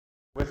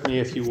With me,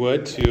 if you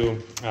would, to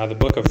the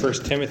book of 1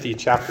 Timothy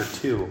chapter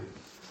 2.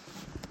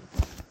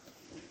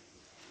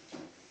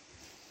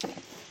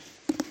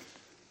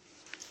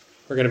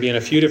 We're going to be in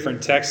a few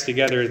different texts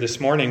together this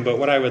morning, but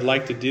what I would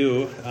like to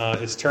do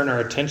is turn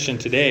our attention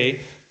today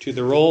to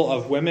the role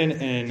of women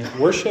in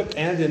worship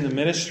and in the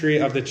ministry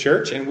of the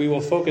church, and we will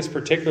focus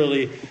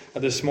particularly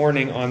this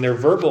morning on their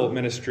verbal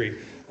ministry.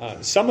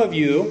 Some of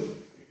you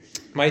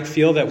might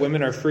feel that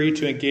women are free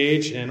to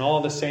engage in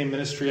all the same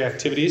ministry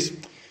activities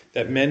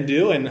that men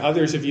do, and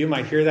others of you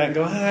might hear that and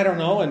go, I don't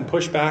know, and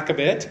push back a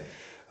bit.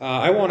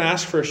 I won't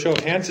ask for a show of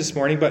hands this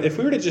morning, but if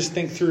we were to just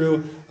think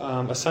through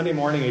a Sunday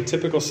morning, a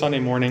typical Sunday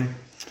morning,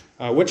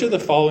 which of the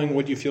following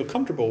would you feel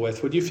comfortable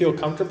with? Would you feel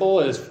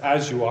comfortable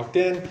as you walked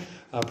in?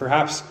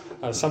 Perhaps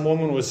some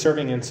woman was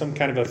serving in some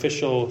kind of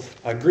official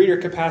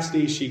greeter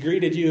capacity. She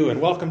greeted you and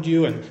welcomed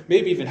you and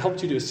maybe even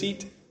helped you to a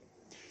seat.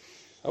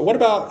 What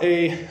about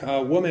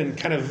a woman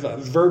kind of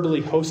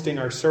verbally hosting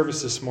our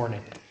service this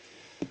morning?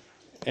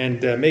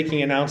 And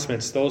making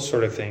announcements, those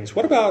sort of things.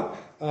 What about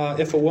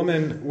if a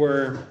woman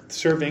were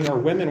serving, or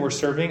women were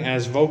serving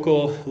as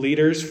vocal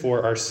leaders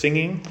for our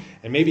singing,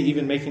 and maybe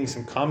even making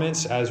some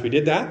comments as we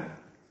did that?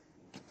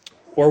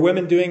 Or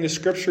women doing the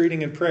scripture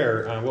reading and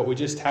prayer, what we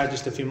just had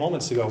just a few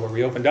moments ago, where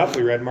we opened up,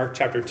 we read Mark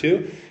chapter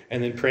 2,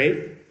 and then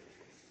prayed.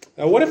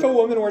 What if a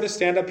woman were to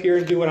stand up here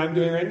and do what I'm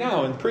doing right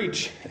now and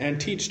preach and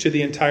teach to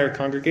the entire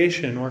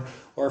congregation? Or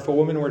if a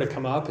woman were to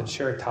come up and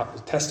share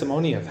a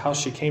testimony of how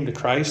she came to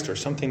Christ or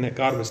something that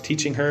God was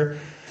teaching her.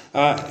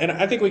 And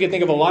I think we could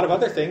think of a lot of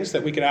other things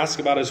that we could ask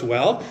about as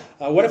well.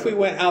 What if we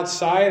went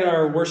outside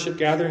our worship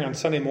gathering on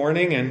Sunday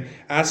morning and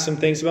asked some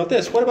things about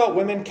this? What about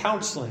women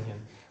counseling?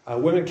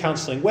 And women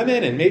counseling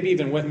women, and maybe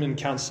even women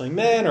counseling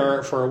men,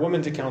 or for a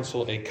woman to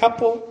counsel a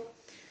couple?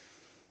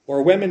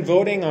 Or women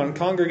voting on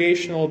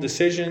congregational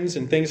decisions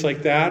and things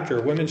like that,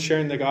 or women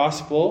sharing the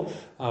gospel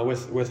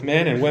with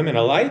men and women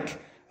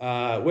alike.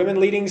 Women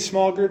leading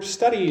small group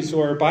studies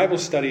or Bible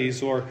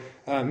studies, or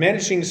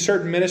managing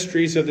certain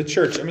ministries of the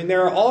church. I mean,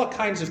 there are all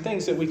kinds of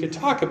things that we could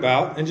talk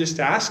about and just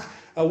ask,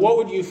 what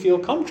would you feel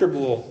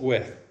comfortable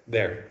with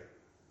there?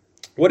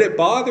 Would it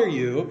bother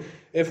you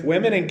if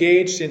women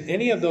engaged in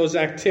any of those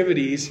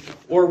activities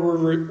or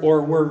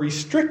were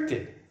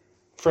restricted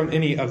from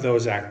any of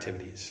those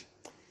activities?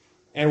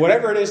 And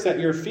whatever it is that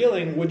you're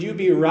feeling, would you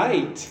be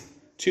right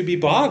to be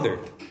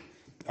bothered?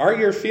 Are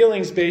your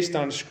feelings based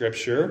on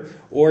Scripture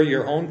or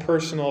your own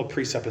personal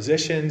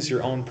presuppositions,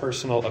 your own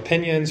personal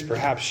opinions,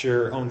 perhaps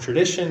your own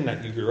tradition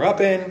that you grew up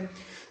in?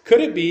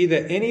 Could it be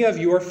that any of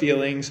your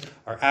feelings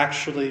are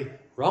actually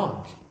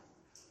wrong?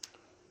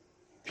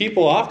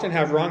 People often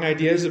have wrong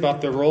ideas about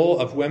the role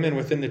of women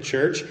within the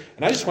church.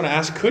 And I just want to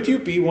ask, could you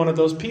be one of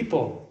those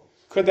people?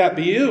 Could that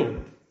be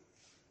you?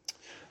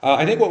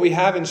 I think what we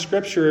have in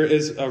Scripture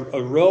is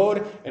a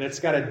road, and it's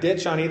got a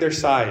ditch on either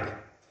side.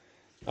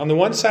 On the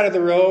one side of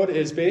the road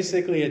is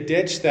basically a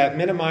ditch that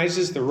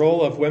minimizes the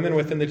role of women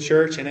within the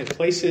church, and it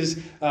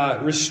places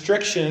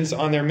restrictions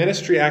on their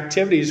ministry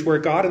activities where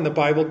God and the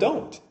Bible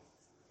don't.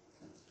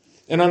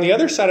 And on the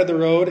other side of the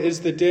road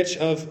is the ditch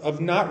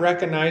of not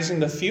recognizing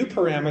the few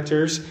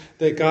parameters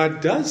that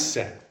God does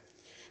set.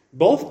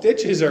 Both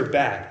ditches are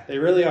bad. They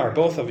really are,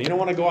 both of them. You don't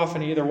want to go off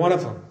in either one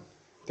of them.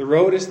 The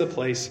road is the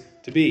place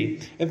to be.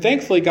 And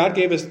thankfully, God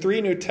gave us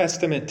 3 New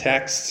Testament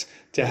texts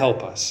to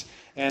help us.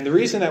 And the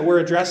reason that we're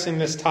addressing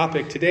this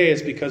topic today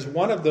is because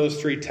one of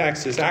those 3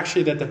 texts is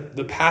actually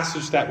the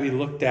passage that we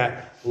looked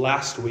at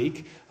last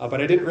week. But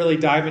I didn't really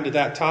dive into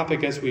that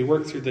topic as we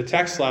worked through the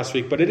text last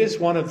week. But it is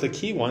one of the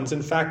key ones.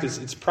 In fact,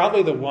 it's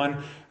probably the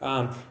one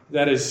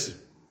that is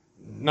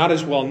not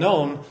as well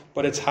known,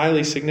 but it's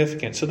highly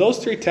significant. So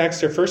those 3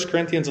 texts are 1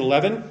 Corinthians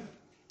 11,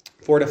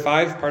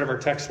 4-5, part of our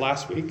text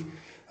last week.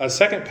 A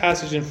second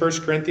passage in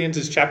 1 Corinthians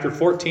is chapter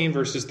 14,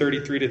 verses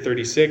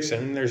 33-36.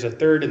 And then there's a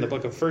third in the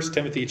book of 1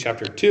 Timothy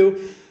chapter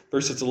 2,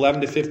 verses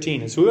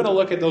 11-15. And so we're going to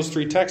look at those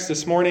 3 texts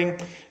this morning.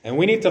 And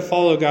we need to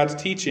follow God's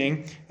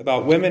teaching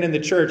about women in the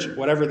church,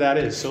 whatever that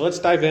is. So let's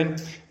dive in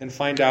and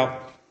find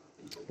out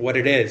what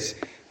it is.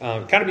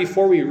 Kind of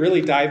before we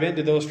really dive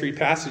into those 3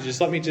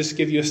 passages, let me just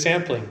give you a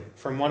sampling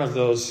from one of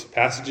those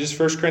passages.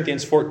 1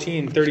 Corinthians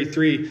 14,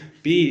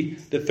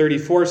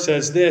 33b-34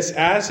 says this: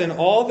 As in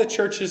all the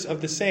churches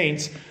of the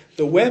saints,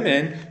 the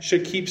women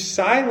should keep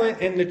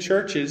silent in the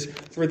churches,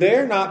 for they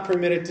are not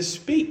permitted to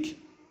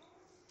speak.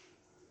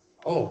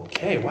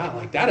 Okay,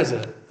 wow,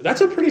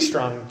 that's a pretty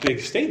strong, big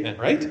statement,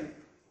 right?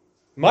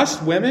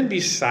 Must women be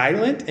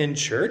silent in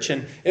church?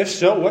 And if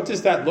so, what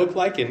does that look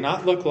like and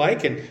not look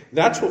like? And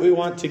that's what we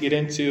want to get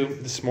into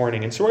this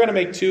morning. And so we're going to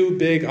make 2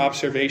 big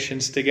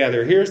observations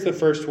together. Here's the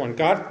first one.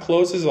 God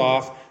closes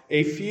off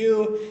a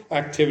few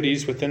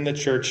activities within the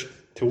church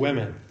to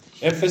women.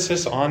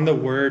 Emphasis on the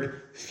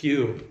word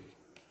few.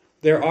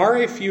 There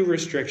are a few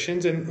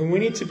restrictions, and we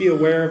need to be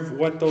aware of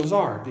what those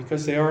are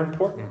because they are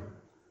important.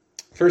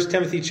 1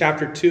 Timothy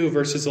chapter 2,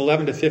 verses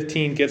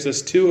 11-15 gives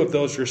us 2 of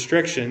those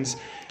restrictions,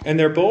 and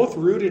they're both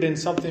rooted in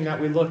something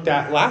that we looked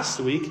at last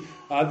week,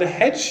 the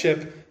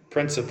headship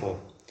principle.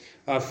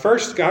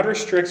 First, God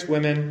restricts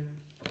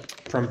women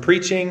from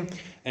preaching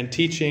and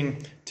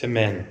teaching to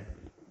men.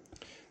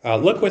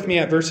 Look with me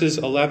at verses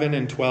 11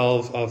 and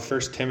 12 of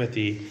 1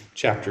 Timothy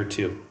chapter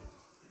 2.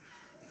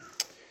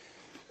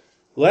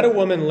 Let a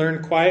woman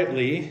learn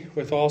quietly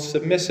with all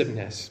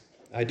submissiveness.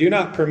 I do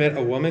not permit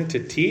a woman to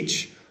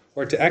teach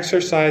or to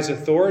exercise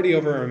authority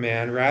over a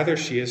man. Rather,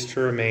 she is to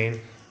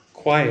remain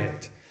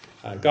quiet.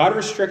 God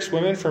restricts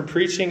women from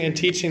preaching and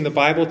teaching the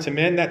Bible to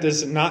men. That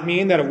does not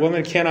mean that a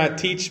woman cannot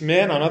teach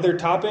men on other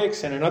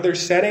topics and in other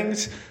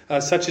settings,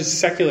 such as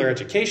secular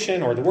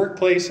education or the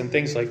workplace and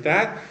things like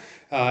that.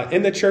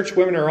 In the church,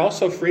 women are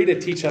also free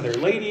to teach other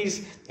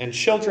ladies and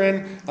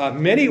children.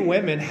 Many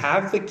women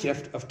have the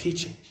gift of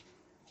teaching.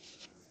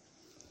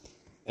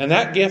 And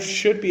that gift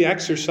should be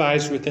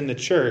exercised within the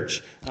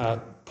church.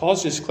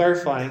 Paul's just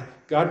clarifying,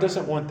 God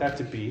doesn't want that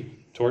to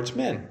be towards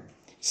men.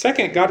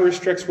 Second, God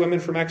restricts women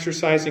from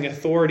exercising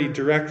authority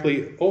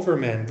directly over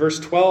men.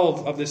 Verse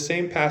 12 of the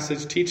same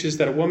passage teaches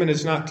that a woman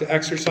is not to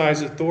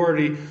exercise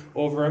authority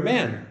over a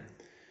man.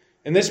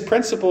 And this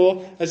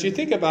principle, as you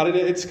think about it,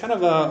 it's kind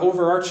of an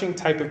overarching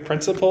type of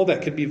principle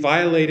that could be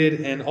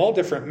violated in all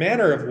different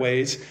manner of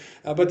ways.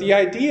 But the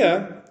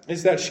idea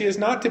is that she is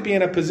not to be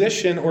in a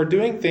position or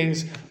doing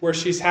things where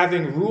she's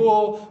having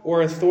rule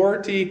or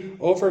authority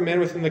over men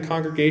within the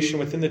congregation,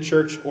 within the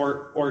church,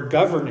 or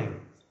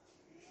governing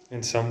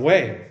in some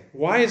way.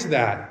 Why is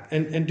that?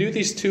 And do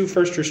these two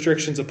first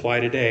restrictions apply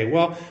today?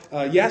 Well,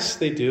 yes,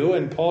 they do,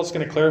 and Paul's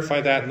going to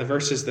clarify that in the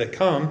verses that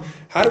come.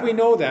 How do we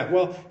know that?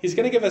 Well, he's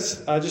going to give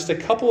us just a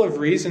couple of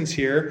reasons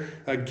here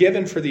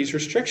given for these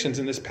restrictions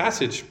in this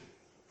passage.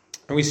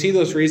 And we see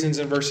those reasons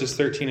in verses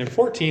 13 and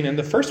 14, and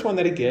the first one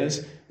that he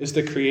gives is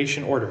the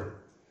creation order.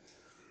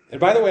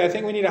 And by the way, I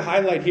think we need to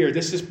highlight here,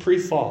 this is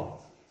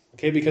pre-fall,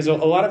 okay? Because a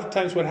lot of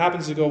times what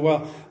happens is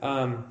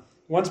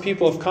once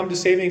people have come to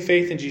saving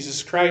faith in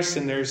Jesus Christ,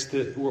 and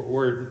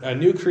we're a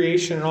new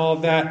creation and all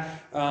of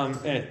that,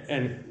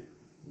 and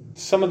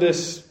some of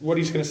this, what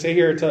he's going to say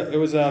here,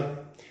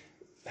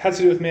 has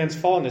to do with man's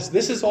fallenness.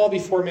 This is all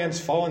before man's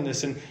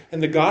fallenness,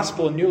 and the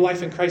gospel and new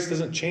life in Christ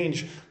doesn't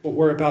change what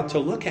we're about to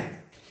look at.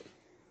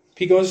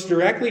 He goes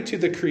directly to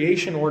the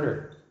creation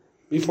order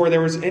before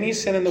there was any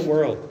sin in the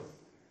world.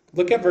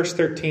 Look at verse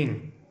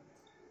 13.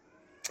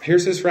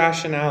 Here's his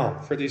rationale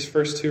for these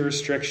first two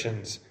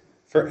restrictions.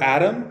 For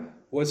Adam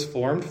was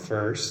formed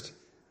first,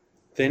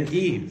 then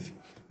Eve.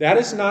 That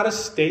is not a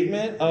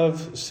statement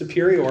of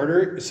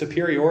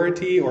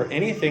superiority or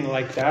anything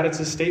like that. It's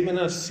a statement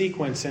of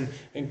sequence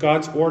and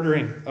God's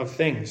ordering of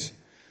things.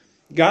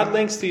 God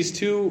links these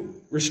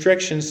two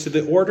restrictions to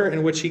the order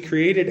in which he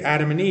created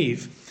Adam and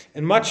Eve.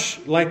 And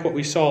much like what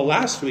we saw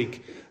last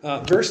week,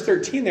 verse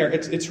 13 there,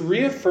 it's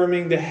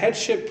reaffirming the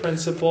headship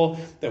principle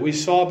that we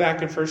saw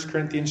back in 1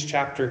 Corinthians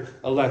chapter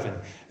 11.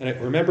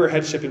 And remember,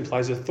 headship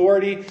implies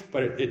authority,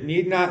 but it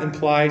need not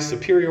imply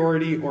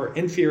superiority or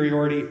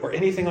inferiority or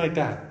anything like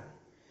that.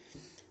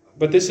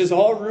 But this is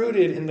all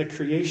rooted in the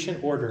creation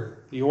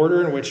order, the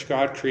order in which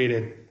God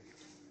created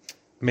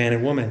man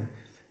and woman.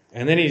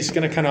 And then he's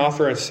going to kind of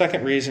offer a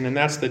second reason, and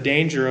that's the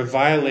danger of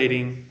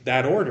violating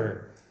that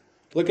order.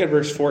 Look at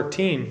verse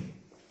 14.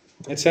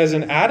 It says,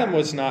 and Adam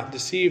was not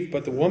deceived,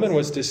 but the woman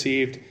was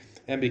deceived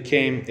and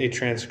became a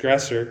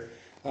transgressor.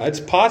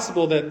 It's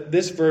possible that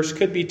this verse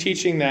could be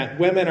teaching that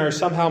women are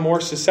somehow more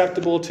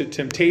susceptible to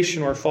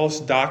temptation or false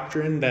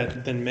doctrine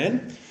than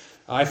men.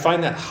 I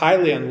find that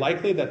highly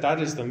unlikely that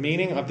is the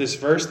meaning of this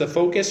verse. The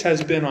focus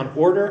has been on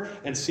order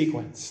and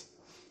sequence.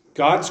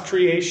 God's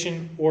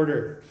creation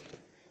order.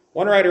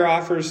 One writer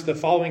offers the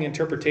following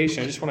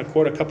interpretation. I just want to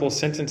quote a couple of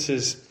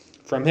sentences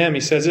from him. He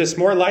says this,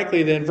 more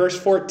likely than verse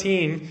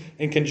 14,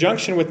 in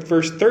conjunction with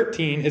verse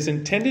 13, is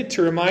intended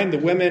to remind the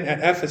women at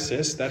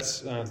Ephesus,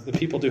 that's the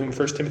people to whom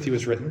 1 Timothy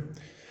was written,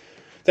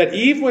 that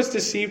Eve was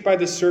deceived by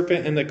the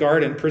serpent in the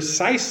garden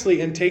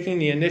precisely in taking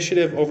the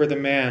initiative over the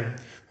man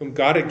whom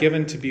God had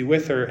given to be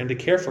with her and to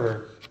care for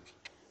her.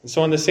 And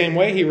so in the same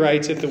way, he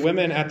writes, if the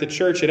women at the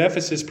church at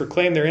Ephesus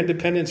proclaim their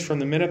independence from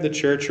the men of the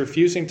church,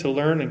 refusing to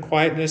learn in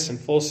quietness and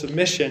full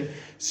submission,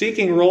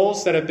 seeking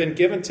roles that have been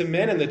given to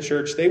men in the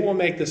church, they will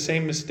make the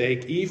same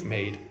mistake Eve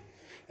made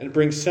and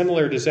bring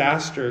similar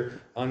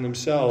disaster on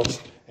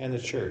themselves and the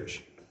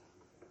church.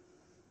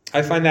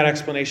 I find that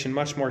explanation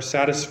much more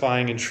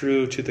satisfying and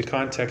true to the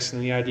context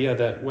and the idea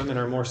that women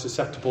are more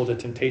susceptible to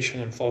temptation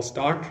and false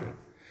doctrine.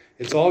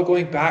 It's all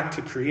going back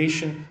to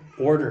creation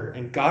order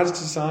and God's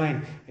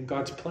design and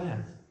God's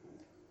plan.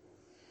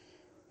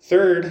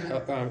 Third,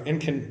 in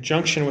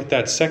conjunction with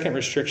that second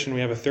restriction,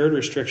 we have a third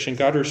restriction.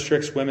 God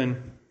restricts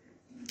women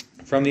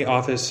from the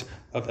office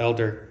of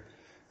elder.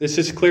 This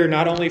is clear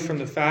not only from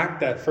the fact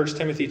that 1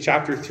 Timothy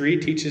chapter 3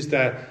 teaches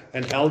that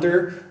an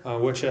elder,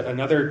 which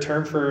another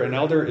term for an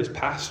elder is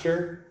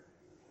pastor.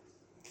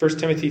 1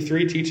 Timothy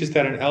 3 teaches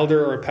that an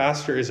elder or a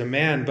pastor is a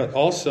man, but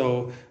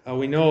also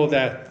we know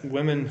that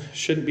women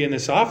shouldn't be in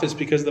this office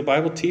because the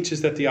Bible teaches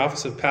that the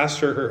office of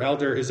pastor or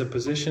elder is a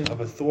position of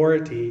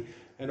authority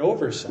and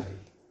oversight.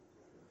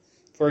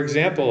 For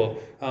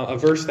example, a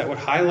verse that would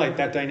highlight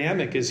that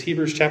dynamic is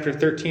Hebrews chapter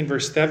 13,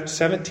 verse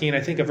 17. I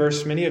think a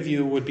verse many of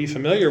you would be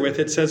familiar with.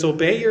 It says,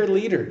 "Obey your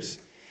leaders."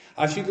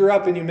 If you grew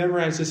up and you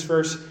memorized this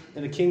verse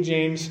in the King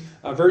James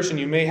Version,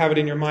 you may have it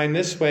in your mind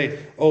this way: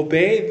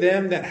 "Obey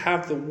them that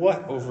have the"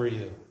 what over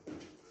you?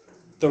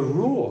 The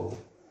rule.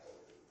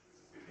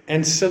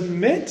 "And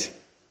submit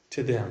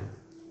to them.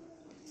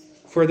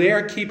 For they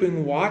are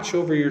keeping watch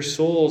over your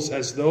souls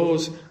as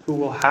those who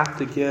will have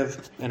to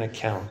give an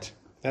account."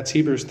 That's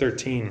Hebrews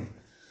 13,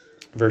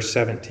 verse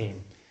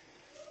 17.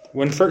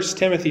 When 1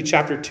 Timothy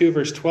chapter 2,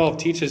 verse 12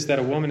 teaches that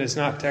a woman is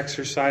not to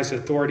exercise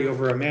authority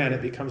over a man,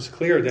 it becomes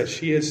clear that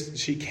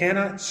she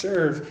cannot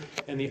serve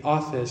in the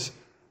office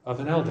of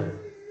an elder,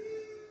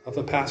 of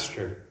a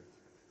pastor.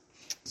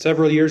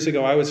 Several years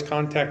ago, I was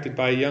contacted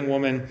by a young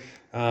woman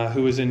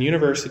who was in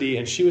university,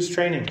 and she was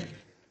training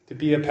to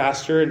be a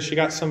pastor, and she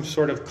got some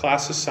sort of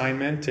class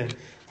assignment, and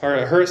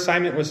her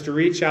assignment was to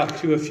reach out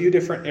to a few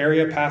different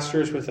area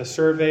pastors with a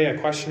survey, a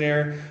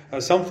questionnaire,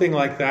 something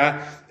like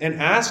that,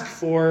 and ask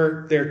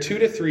for their 2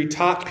 to 3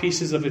 top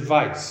pieces of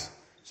advice.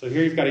 So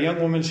here you've got a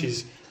young woman,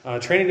 she's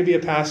training to be a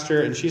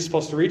pastor, and she's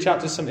supposed to reach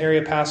out to some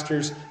area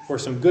pastors for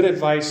some good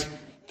advice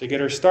to get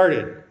her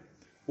started.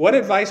 What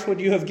advice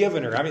would you have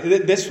given her? I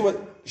mean, this is what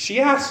she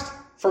asked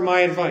for,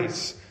 my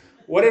advice.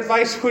 What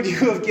advice would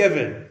you have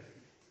given?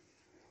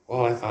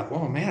 Well, I thought,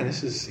 oh man,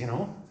 this is,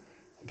 a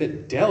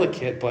bit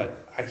delicate, but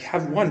I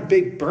have one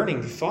big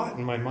burning thought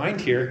in my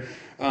mind here.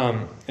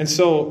 And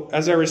so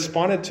as I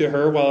responded to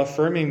her while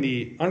affirming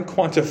the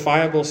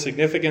unquantifiable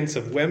significance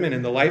of women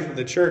in the life of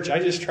the church, I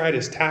just tried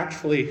as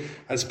tactfully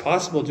as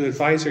possible to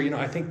advise her.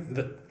 I think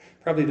that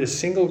probably the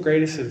single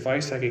greatest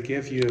advice I could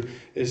give you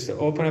is to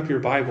open up your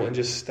Bible and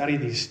just study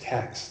these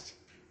texts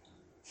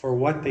for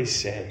what they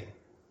say.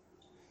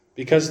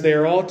 Because they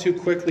are all too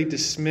quickly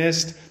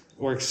dismissed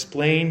or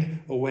explained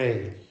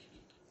away.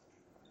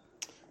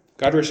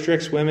 God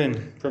restricts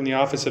women from the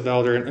office of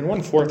elder. And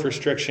one fourth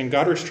restriction,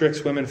 God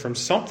restricts women from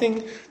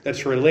something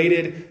that's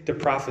related to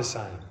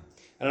prophesying.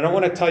 And I don't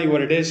want to tell you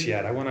what it is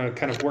yet. I want to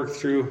kind of work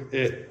through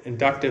it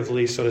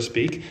inductively, so to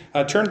speak.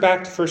 Turn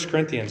back to 1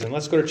 Corinthians and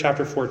let's go to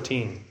chapter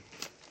 14.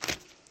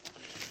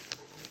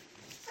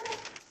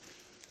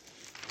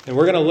 And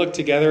we're going to look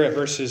together at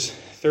verses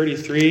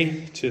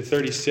 33 to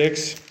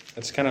 36.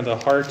 That's kind of the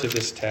heart of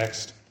this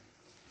text.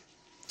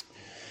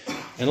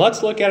 And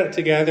let's look at it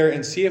together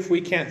and see if we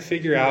can't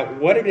figure out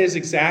what it is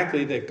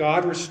exactly that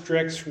God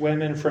restricts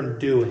women from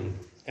doing.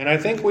 And I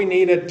think we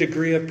need a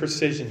degree of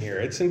precision here.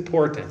 It's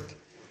important.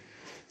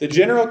 The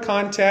general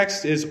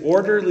context is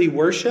orderly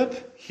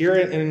worship here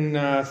in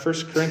 1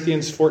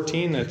 Corinthians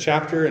 14, the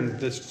chapter and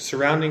the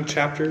surrounding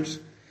chapters.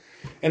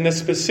 And the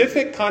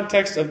specific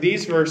context of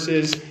these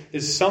verses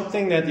is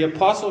something that the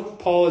Apostle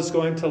Paul is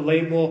going to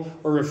label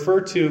or refer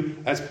to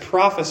as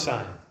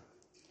prophesying.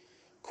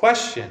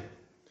 Question: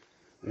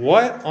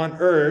 what on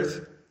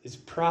earth is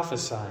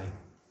prophesying?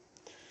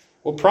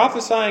 Well,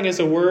 prophesying is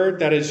a word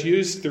that is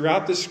used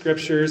throughout the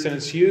Scriptures, and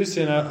it's used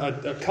in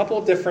a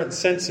couple different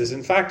senses.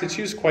 In fact, it's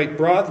used quite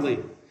broadly.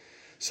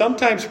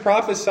 Sometimes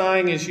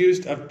prophesying is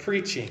used of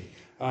preaching.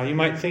 You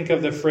might think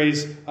of the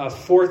phrase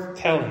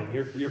forth-telling.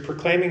 You're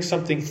proclaiming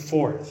something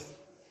forth.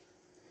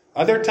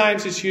 Other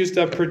times it's used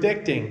of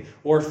predicting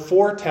or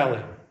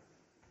foretelling.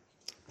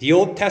 The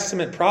Old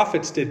Testament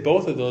prophets did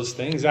both of those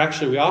things.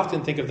 Actually, we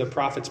often think of the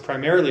prophets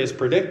primarily as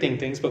predicting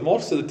things, but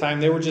most of the time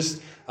they were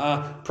just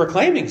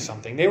proclaiming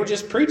something. They were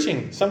just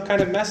preaching some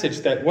kind of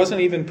message that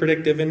wasn't even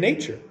predictive in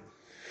nature.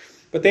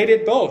 But they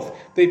did both.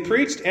 They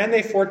preached and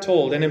they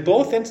foretold. And in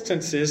both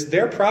instances,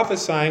 their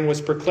prophesying was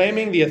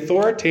proclaiming the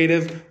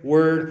authoritative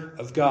word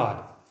of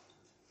God.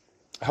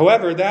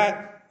 However,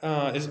 that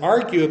is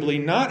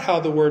arguably not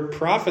how the word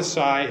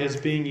prophesy is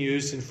being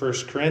used in 1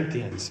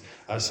 Corinthians.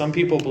 Some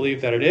people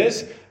believe that it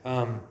is.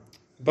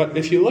 But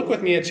if you look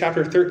with me at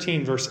chapter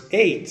 13, verse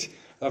 8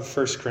 of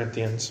 1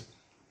 Corinthians,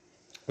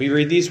 we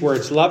read these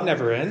words: "Love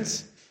never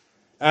ends.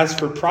 As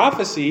for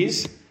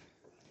prophecies,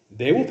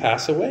 they will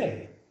pass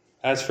away.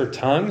 As for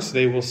tongues,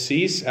 they will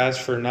cease. As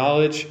for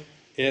knowledge,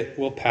 it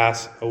will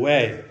pass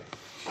away."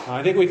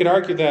 I think we could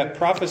argue that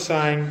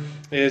prophesying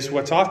is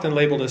what's often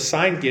labeled a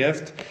sign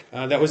gift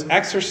that was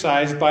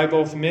exercised by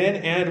both men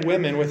and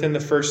women within the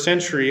first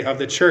century of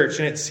the church.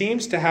 And it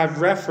seems to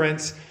have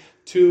reference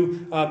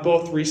to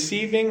both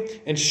receiving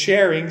and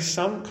sharing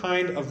some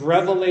kind of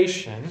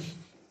revelation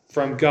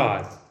from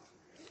God.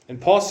 And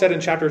Paul said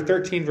in chapter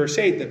 13, verse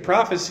 8, that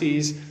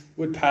prophecies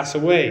would pass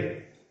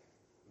away.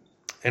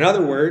 In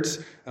other words,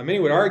 many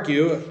would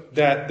argue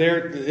that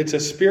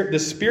the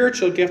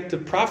spiritual gift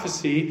of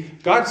prophecy,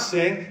 God's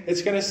saying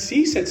it's going to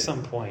cease at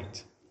some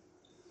point,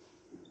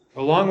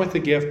 along with the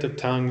gift of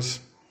tongues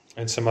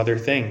and some other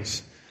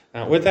things.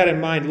 Now, with that in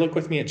mind, look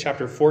with me at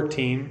chapter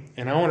 14,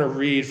 and I want to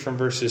read from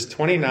verses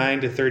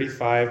 29 to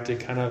 35 to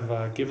kind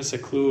of give us a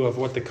clue of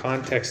what the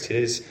context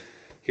is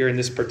here in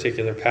this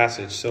particular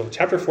passage. So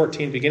chapter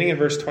 14, beginning in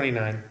verse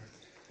 29.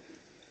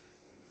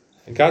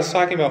 And God's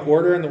talking about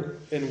order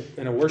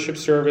in a worship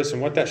service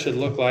and what that should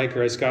look like,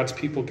 or as God's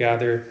people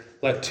gather.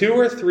 Let 2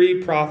 or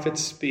 3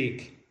 prophets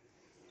speak,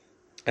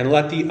 and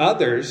let the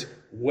others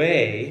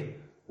weigh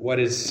what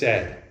is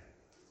said.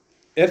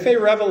 If a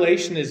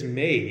revelation is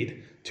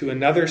made to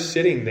another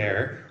sitting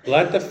there,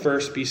 let the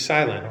first be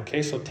silent.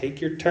 Okay, so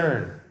take your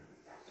turn.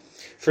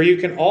 For you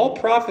can all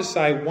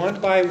prophesy one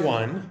by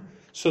one,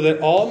 so that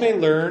all may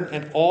learn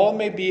and all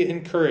may be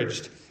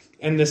encouraged.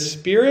 And the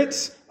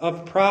spirits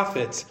of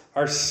prophets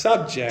are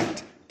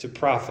subject to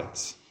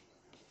prophets.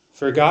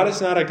 For God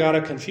is not a God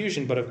of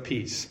confusion, but of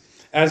peace.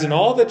 As in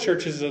all the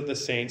churches of the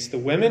saints, the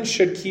women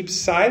should keep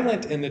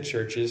silent in the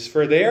churches,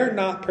 for they are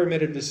not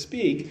permitted to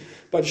speak,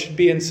 but should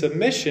be in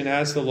submission,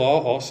 as the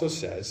law also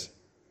says.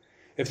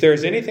 If there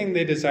is anything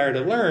they desire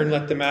to learn,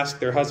 let them ask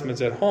their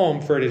husbands at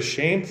home, for it is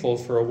shameful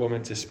for a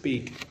woman to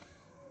speak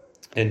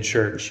in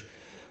church.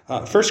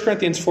 1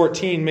 Corinthians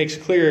 14 makes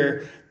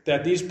clear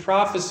that these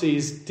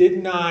prophecies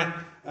did not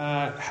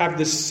have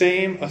the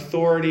same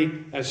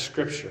authority as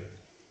Scripture.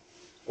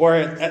 Or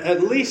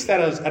at least that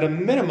at a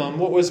minimum,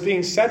 what was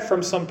being said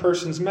from some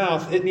person's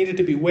mouth, it needed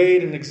to be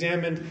weighed and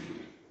examined.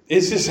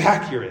 Is this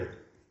accurate?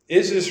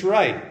 Is this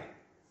right?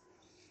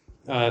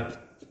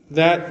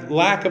 That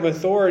lack of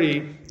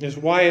authority is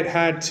why it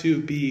had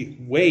to be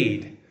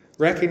weighed,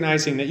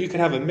 recognizing that you could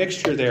have a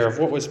mixture there of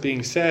what was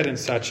being said and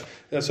such.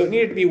 So it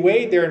needed to be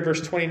weighed there in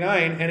verse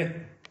 29, and it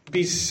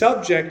be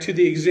subject to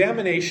the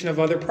examination of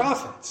other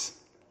prophets.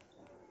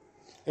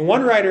 And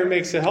one writer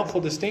makes a helpful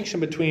distinction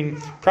between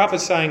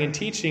prophesying and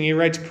teaching. He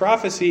writes,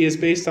 prophecy is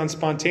based on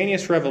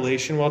spontaneous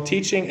revelation, while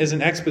teaching is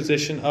an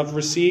exposition of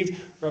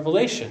received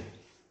revelation.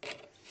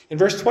 In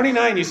verse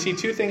 29, you see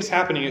 2 things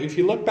happening. If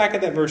you look back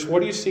at that verse,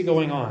 what do you see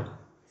going on?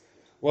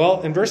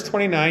 Well, in verse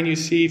 29, you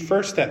see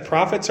first that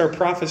prophets are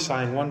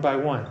prophesying one by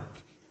one.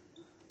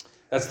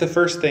 That's the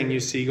first thing you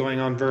see going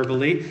on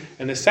verbally.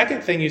 And the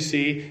second thing you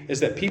see is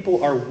that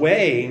people are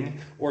weighing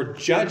or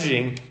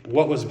judging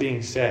what was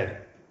being said.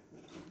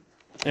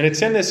 And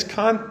it's in this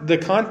the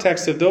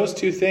context of those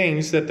 2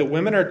 things that the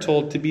women are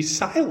told to be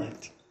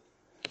silent.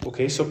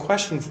 Okay, so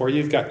question for you.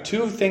 You've got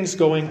 2 things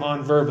going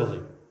on verbally.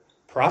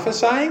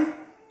 Prophesying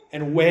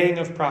and weighing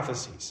of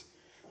prophecies.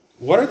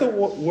 Where are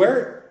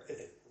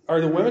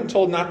the women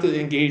told not to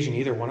engage in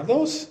either one of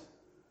those?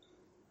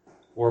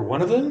 Or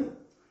one of them?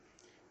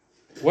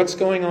 What's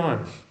going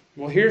on?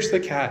 Well, here's the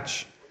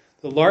catch.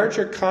 The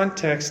larger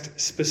context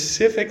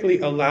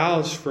specifically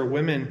allows for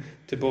women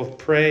to both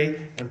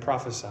pray and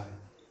prophesy.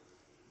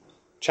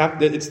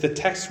 It's the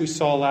text we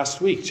saw last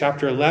week,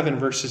 chapter 11,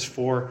 verses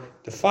 4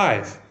 to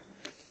 5.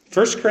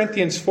 1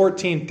 Corinthians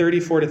 14,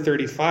 34 to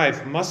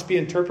 35 must be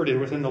interpreted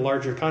within the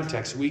larger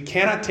context. We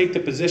cannot take the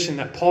position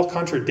that Paul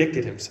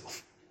contradicted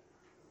himself.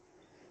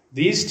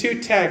 These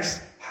 2 texts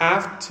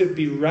have to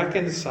be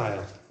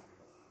reconciled.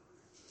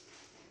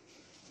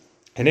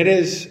 And it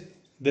is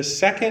the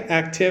second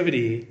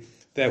activity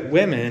that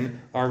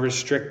women are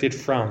restricted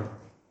from.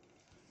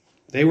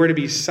 They were to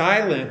be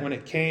silent when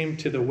it came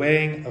to the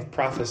weighing of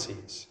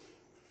prophecies.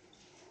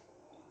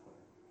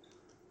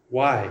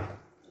 Why?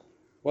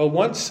 Well,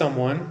 once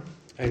someone,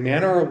 a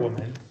man or a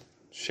woman,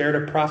 shared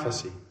a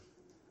prophecy,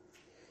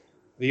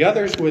 the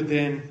others would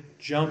then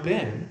jump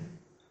in,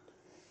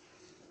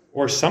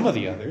 or some of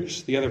the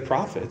others, the other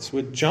prophets,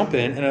 would jump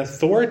in and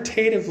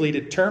authoritatively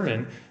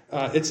determine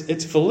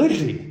its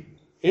validity.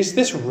 Is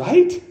this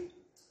right?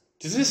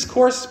 Does this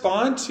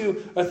correspond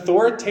to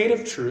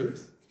authoritative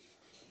truth?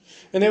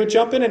 And they would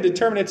jump in and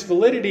determine its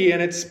validity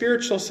and its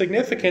spiritual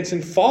significance.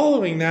 And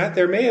following that,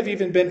 there may have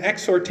even been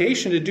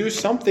exhortation to do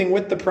something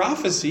with the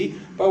prophecy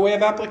by way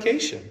of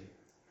application.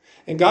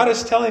 And God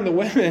is telling the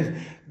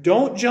women,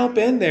 don't jump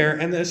in there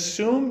and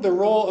assume the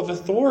role of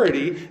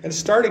authority and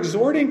start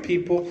exhorting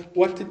people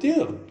what to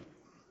do.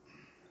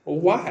 Well,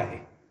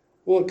 why?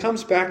 Well, it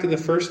comes back to the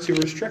first 2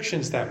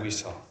 restrictions that we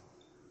saw.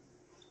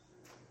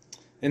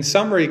 In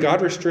summary,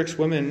 God restricts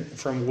women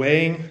from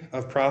weighing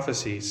of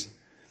prophecies.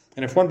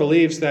 And if one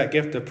believes that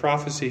gift of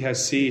prophecy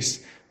has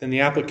ceased, then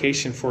the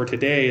application for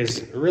today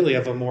is really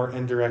of a more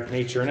indirect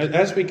nature. And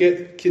as we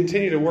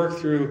continue to work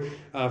through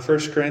 1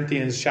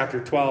 Corinthians chapter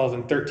 12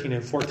 and 13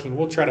 and 14,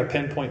 we'll try to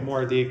pinpoint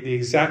more the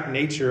exact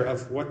nature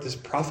of what this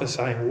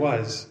prophesying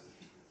was.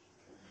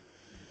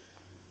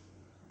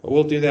 But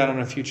we'll do that on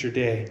a future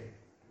day.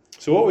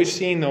 So what we've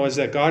seen, though, is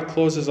that God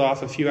closes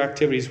off a few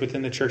activities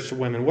within the church to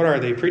women. What are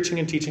they? Preaching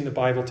and teaching the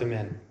Bible to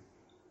men.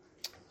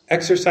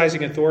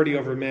 Exercising authority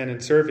over men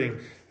and serving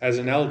as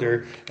an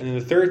elder. And then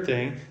the third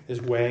thing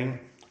is weighing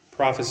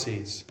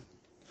prophecies.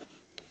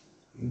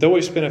 Though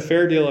we spent a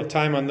fair deal of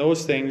time on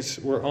those things,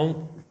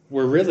 we're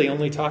really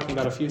only talking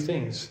about a few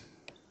things.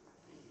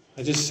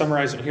 I just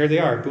summarize them. Here they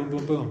are. Boom,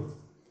 boom, boom.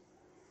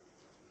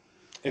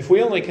 If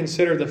we only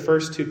consider the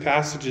first 2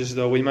 passages,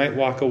 though, we might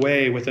walk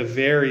away with a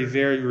very,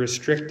 very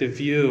restrictive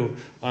view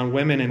on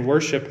women in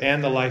worship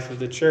and the life of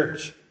the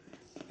church.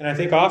 And I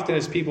think often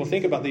as people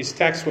think about these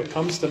texts, what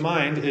comes to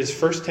mind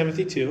is 1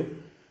 Timothy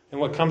 2, and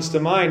what comes to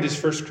mind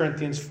is 1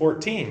 Corinthians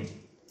 14.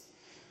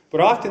 But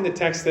often the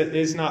text that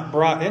is not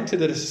brought into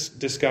the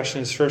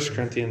discussion is 1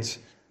 Corinthians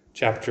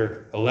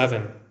chapter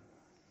 11.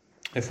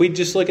 If we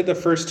just look at the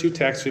first two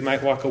texts, we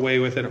might walk away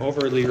with an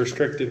overly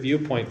restrictive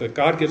viewpoint. But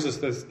God gives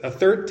us a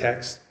third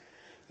text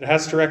that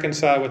has to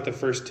reconcile with the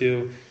first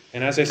two.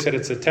 And as I said,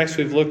 it's a text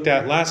we've looked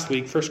at last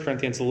week, 1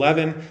 Corinthians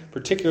 11,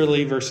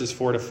 particularly verses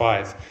 4 to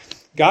 5.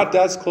 God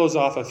does close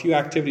off a few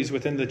activities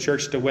within the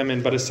church to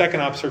women, but a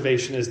second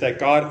observation is that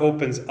God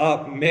opens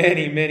up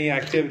many, many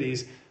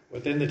activities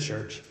within the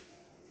church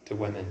to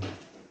women.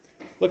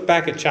 Look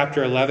back at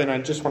chapter 11. I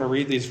just want to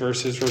read these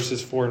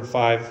verses 4 and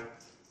 5.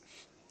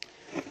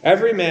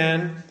 Every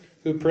man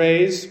who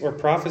prays or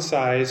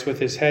prophesies with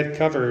his head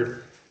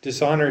covered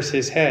dishonors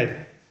his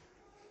head.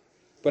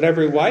 But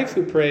every wife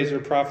who prays or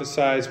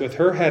prophesies with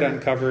her head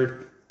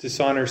uncovered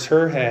dishonors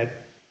her head,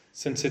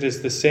 since it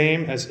is the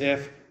same as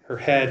if her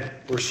head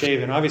were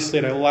shaven. Obviously,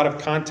 a lot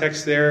of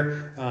context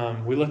there.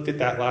 We looked at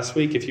that last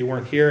week. If you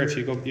weren't here,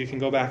 you can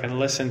go back and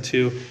listen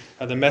to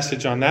the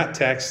message on that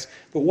text.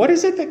 But what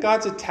is it that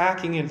God's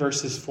attacking in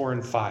verses 4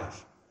 and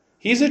 5?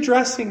 He's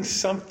addressing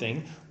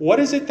something. What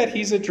is it that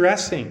he's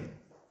addressing?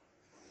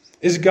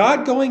 Is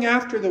God going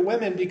after the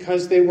women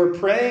because they were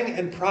praying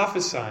and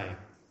prophesying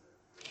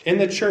in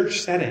the church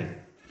setting?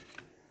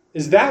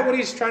 Is that what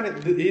he's trying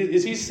to...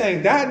 Is he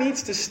saying that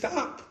needs to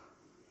stop?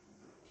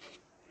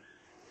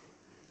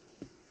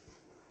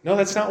 No,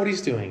 that's not what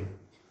he's doing.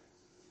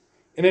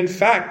 And in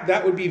fact,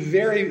 that would be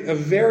a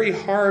very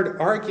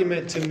hard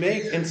argument to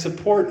make and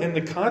support in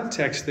the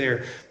context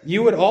there.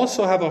 You would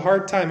also have a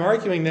hard time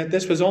arguing that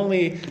this was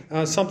only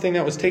something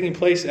that was taking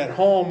place at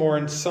home or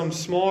in some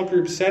small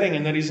group setting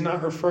and that he's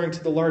not referring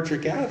to the larger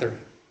gathering.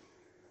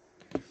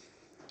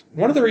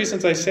 One of the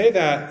reasons I say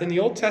that, in the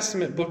Old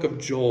Testament book of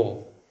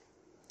Joel,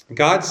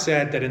 God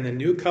said that in the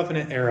New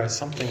Covenant era,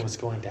 something was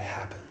going to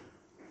happen.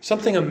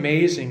 Something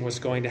amazing was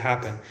going to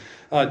happen.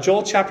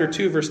 Joel chapter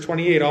 2, verse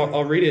 28,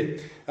 I'll read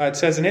it. It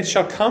says, "And it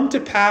shall come to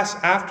pass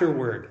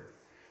afterward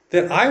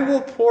that I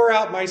will pour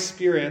out my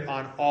spirit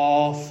on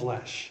all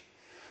flesh."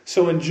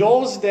 So in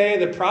Joel's day,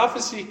 the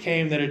prophecy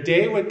came that a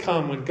day would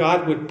come when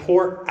God would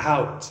pour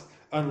out,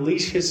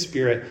 unleash his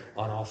spirit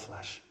on all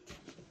flesh.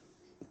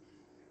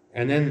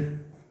 And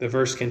then the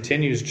verse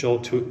continues, Joel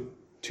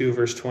 2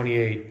 verse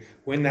 28.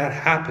 "When that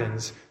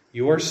happens,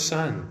 your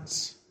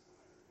sons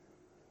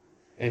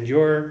and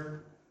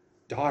your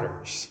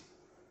daughters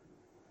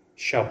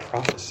shall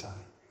prophesy."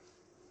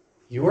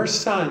 Your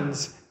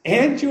sons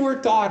and your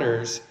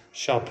daughters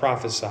shall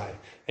prophesy.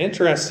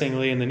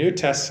 Interestingly, in the New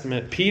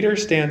Testament, Peter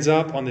stands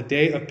up on the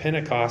day of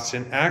Pentecost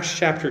in Acts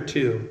chapter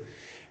 2,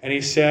 and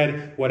he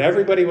said what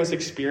everybody was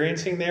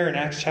experiencing there in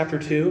Acts chapter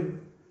 2,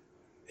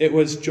 it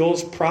was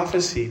Joel's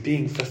prophecy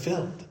being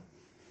fulfilled.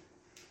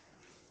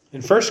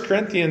 In 1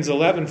 Corinthians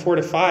 11, 4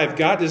 to 5,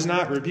 God does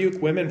not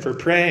rebuke women for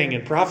praying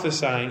and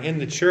prophesying in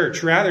the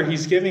church. Rather,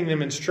 he's giving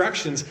them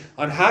instructions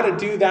on how to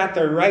do that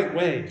the right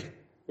way,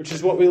 which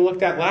is what we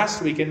looked at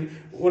last week. And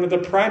one of the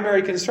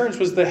primary concerns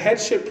was the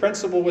headship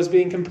principle was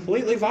being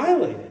completely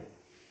violated.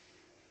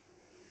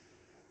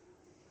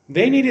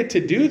 They needed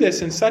to do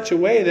this in such a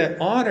way that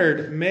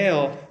honored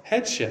male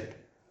headship.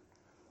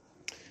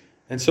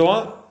 And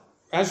so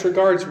as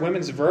regards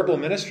women's verbal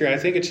ministry, I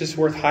think it's just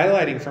worth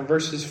highlighting from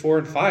verses 4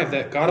 and 5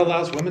 that God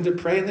allows women to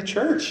pray in the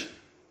church.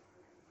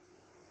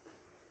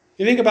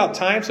 You think about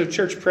times of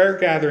church prayer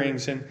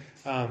gatherings, and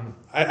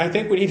I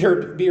think we need to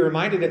be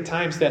reminded at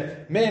times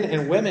that men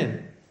and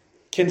women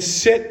can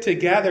sit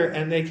together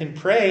and they can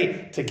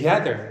pray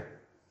together.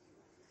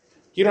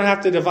 You don't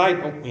have to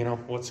divide,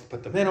 let's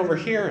put the men over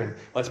here and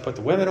let's put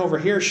the women over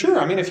here.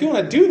 Sure, if you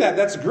want to do that,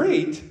 that's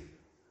great.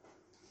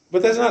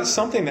 But that's not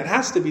something that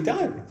has to be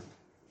done.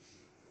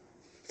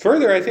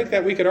 Further, I think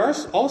that we could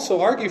also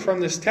argue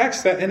from this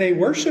text that in a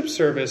worship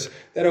service,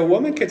 that a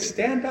woman could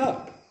stand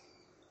up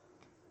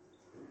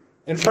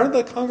in front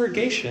of the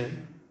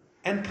congregation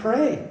and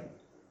pray.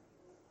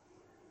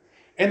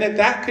 And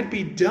that could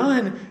be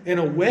done in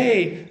a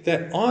way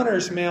that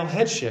honors male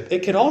headship.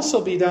 It could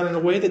also be done in a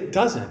way that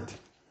doesn't.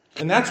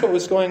 And that's what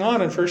was going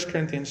on in 1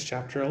 Corinthians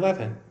chapter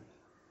 11.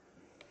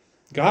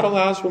 God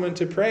allows women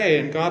to pray,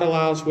 and God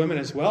allows women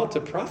as well to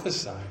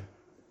prophesy.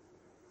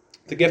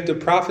 The gift of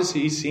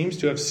prophecy seems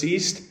to have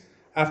ceased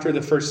after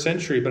the first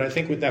century, but I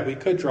think with that we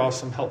could draw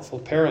some helpful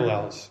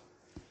parallels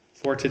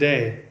for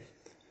today.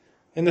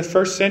 In the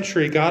first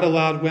century, God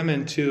allowed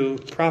women to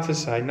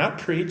prophesy, not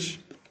preach,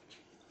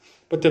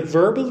 but to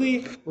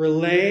verbally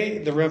relay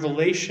the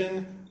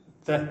revelation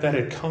that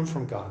had come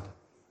from God.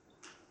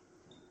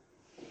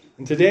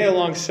 And today,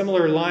 along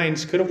similar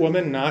lines, could a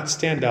woman not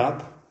stand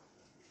up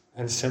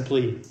and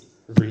simply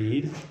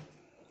read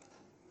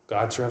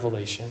God's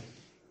revelation,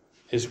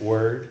 his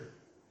word,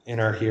 in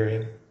our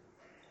hearing?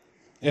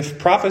 If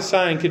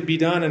prophesying could be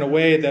done in a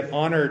way that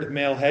honored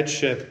male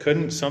headship,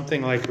 couldn't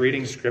something like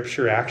reading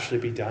Scripture actually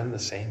be done the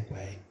same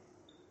way?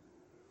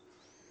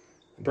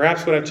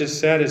 Perhaps what I've just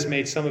said has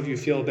made some of you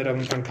feel a bit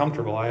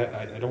uncomfortable.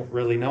 I don't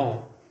really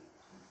know.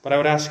 But I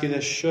would ask you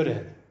this, should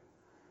it?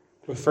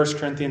 With 1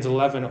 Corinthians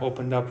 11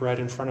 opened up right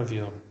in front of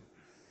you.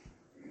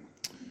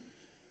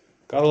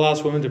 God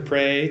allows women to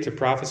pray, to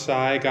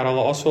prophesy. God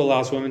also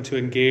allows women to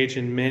engage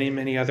in many,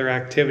 many other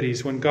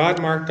activities. When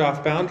God marked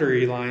off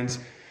boundary lines,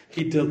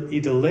 He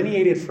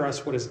delineated for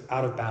us what is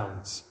out of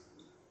bounds,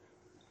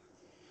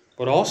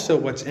 but also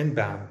what's in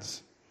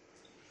bounds.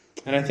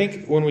 And I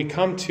think when we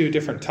come to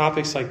different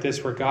topics like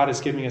this where God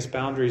is giving us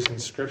boundaries in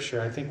Scripture,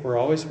 I think we're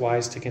always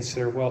wise to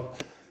consider, well,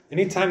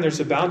 anytime there's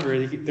a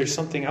boundary, there's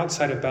something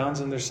outside of bounds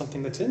and there's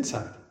something that's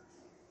inside.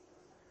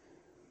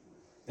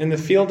 And the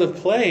field of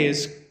play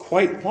is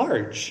quite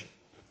large.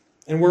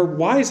 And we're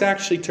wise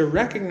actually to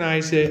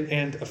recognize it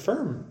and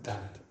affirm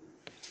that.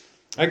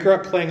 I grew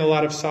up playing a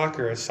lot of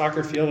soccer. A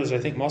soccer field, as I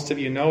think most of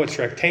you know, it's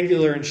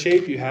rectangular in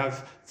shape. You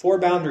have 4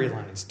 boundary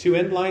lines, 2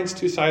 end lines,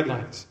 2 side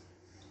lines.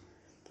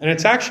 And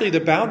it's actually the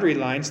boundary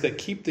lines that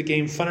keep the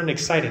game fun and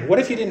exciting. What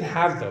if you didn't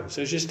have those?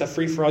 It's just a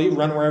free-for-all. You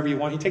run wherever you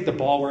want. You take the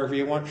ball wherever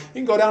you want. You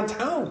can go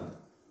downtown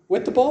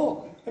with the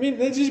ball. I mean,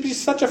 it'd just be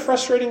such a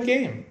frustrating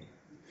game.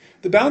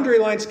 The boundary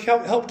lines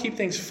help keep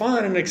things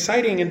fun and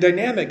exciting and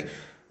dynamic.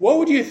 What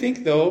would you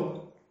think,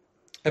 though,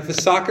 if the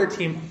soccer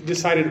team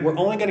decided we're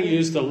only going to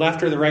use the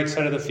left or the right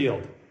side of the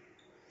field?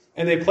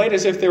 And they played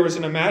as if there was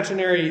an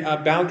imaginary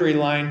boundary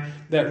line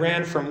that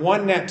ran from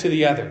one net to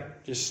the other,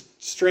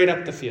 just straight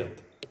up the field.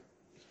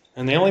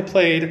 And they only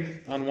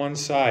played on one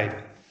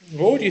side.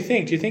 What would you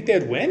think? Do you think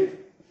they'd win?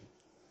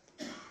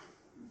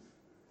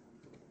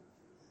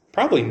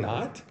 Probably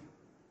not.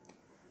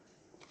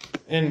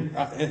 And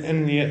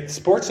in the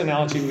sports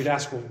analogy, we'd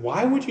ask, well,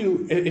 why would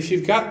you, if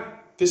you've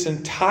got this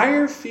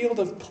entire field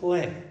of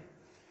play,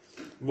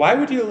 why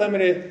would you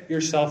limit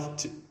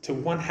yourself to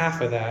one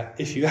half of that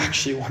if you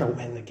actually want to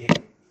win the game?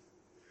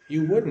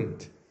 You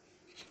wouldn't.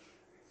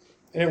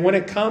 And when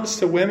it comes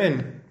to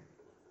women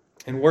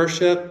in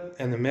worship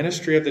and the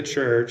ministry of the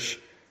church,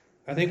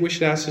 I think we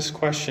should ask this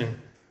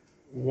question: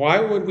 why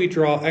would we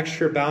draw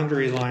extra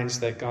boundary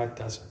lines that God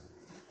doesn't?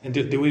 And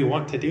do we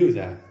want to do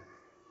that?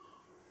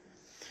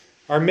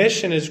 Our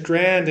mission is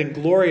grand and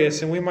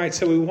glorious, and we might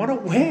say we want to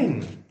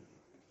win.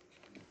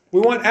 We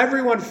want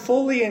everyone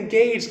fully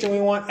engaged, and we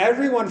want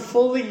everyone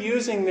fully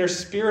using their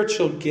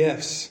spiritual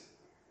gifts.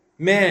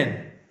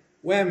 Men,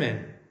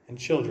 women, and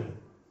children.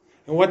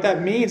 And what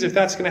that means, if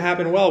that's going to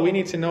happen well, we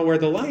need to know where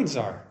the lines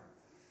are.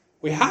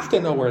 We have to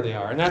know where they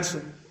are. And that's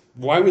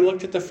why we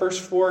looked at the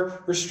first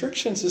 4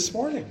 restrictions this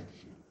morning.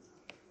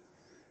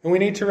 And we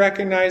need to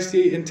recognize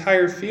the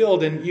entire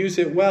field and use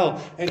it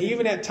well. And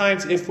even at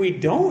times, if we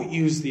don't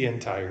use the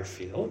entire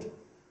field,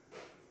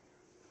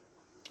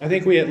 I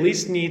think we at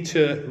least need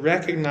to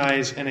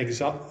recognize and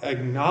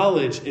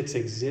acknowledge its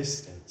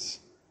existence.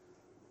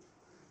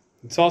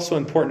 It's also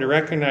important to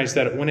recognize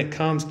that when it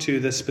comes to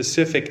the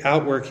specific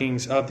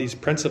outworkings of these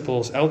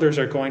principles, elders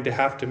are going to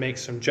have to make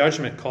some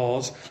judgment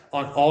calls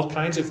on all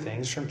kinds of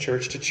things from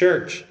church to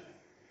church.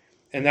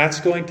 And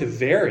that's going to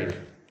vary,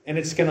 and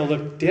it's going to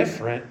look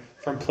different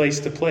from place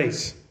to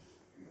place.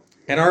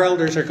 And our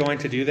elders are going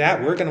to do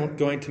that. We're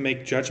going to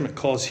make judgment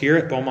calls here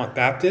at Beaumont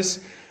Baptist.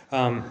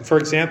 For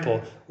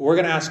example, we're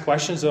going to ask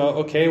questions.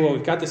 Okay, well,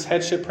 we've got this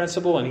headship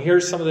principle, and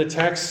here's some of the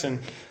texts, and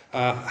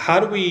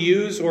how do we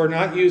use or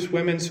not use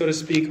women, so to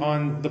speak,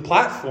 on the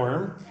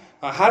platform?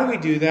 How do we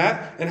do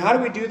that? And how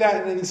do we do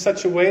that in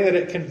such a way that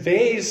it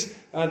conveys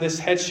this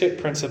headship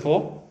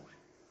principle?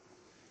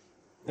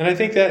 And I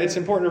think that it's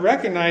important to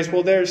recognize,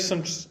 well, there's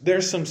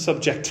some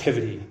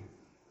subjectivity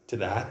to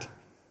that.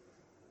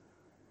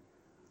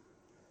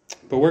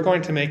 But we're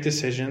going to make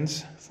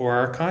decisions for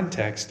our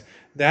context.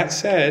 That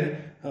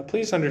said,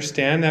 please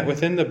understand that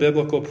within the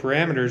biblical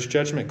parameters,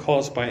 judgment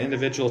calls by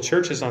individual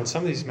churches on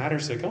some of these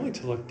matters are going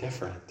to look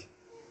different.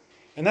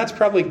 And that's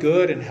probably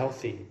good and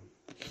healthy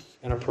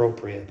and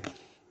appropriate.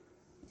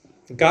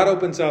 God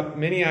opens up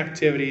many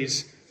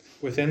activities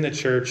within the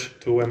church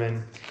to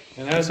women,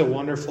 and that is a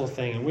wonderful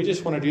thing. And we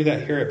just want to do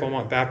that here at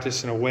Beaumont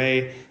Baptist in a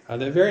way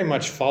that very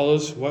much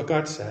follows what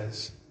God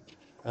says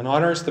and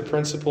honors the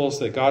principles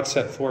that God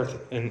set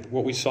forth in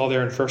what we saw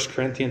there in 1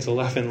 Corinthians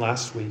 11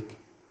 last week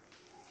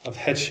of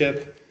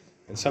headship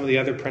and some of the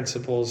other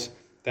principles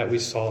that we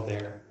saw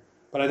there.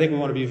 But I think we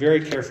want to be very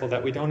careful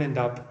that we don't end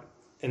up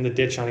in the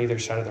ditch on either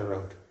side of the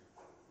road.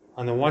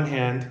 On the one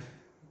hand,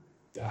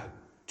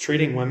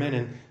 treating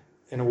women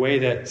in a way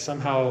that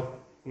somehow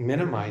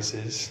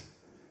minimizes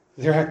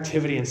their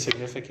activity and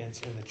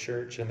significance in the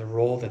church and the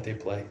role that they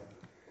play.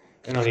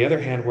 And on the other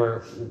hand,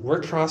 where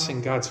we're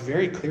crossing God's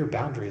very clear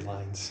boundary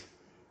lines.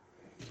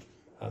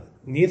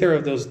 Neither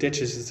of those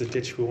ditches is the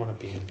ditch we want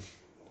to be in.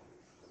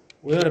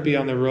 We want to be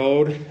on the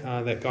road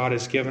that God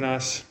has given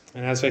us.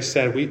 And as I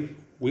said,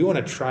 we want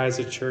to try as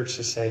a church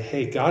to say,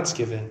 hey, God's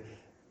given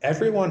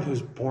everyone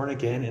who's born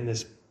again in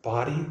this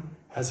body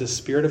has the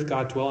Spirit of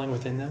God dwelling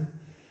within them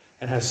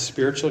and has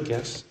spiritual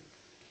gifts.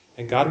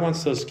 And God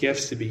wants those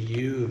gifts to be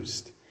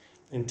used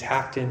and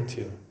tapped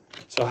into.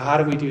 So how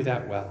do we do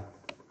that well?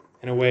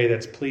 In a way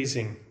that's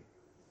pleasing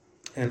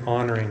and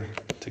honoring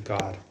to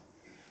God.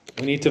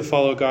 We need to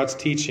follow God's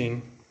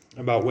teaching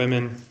about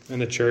women in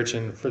the church.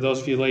 And for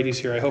those of you ladies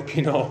here, I hope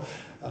you know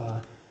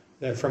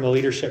that from a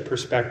leadership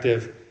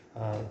perspective,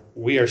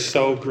 we are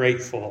so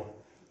grateful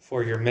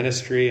for your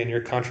ministry and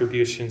your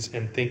contributions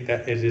and think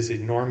that it is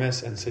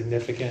enormous and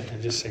significant, and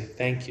just say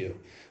thank you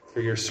for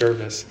your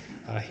service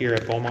here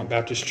at Beaumont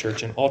Baptist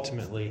Church, and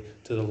ultimately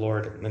to the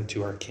Lord and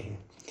to our King.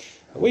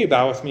 Will you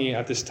bow with me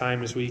at this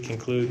time as we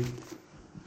conclude?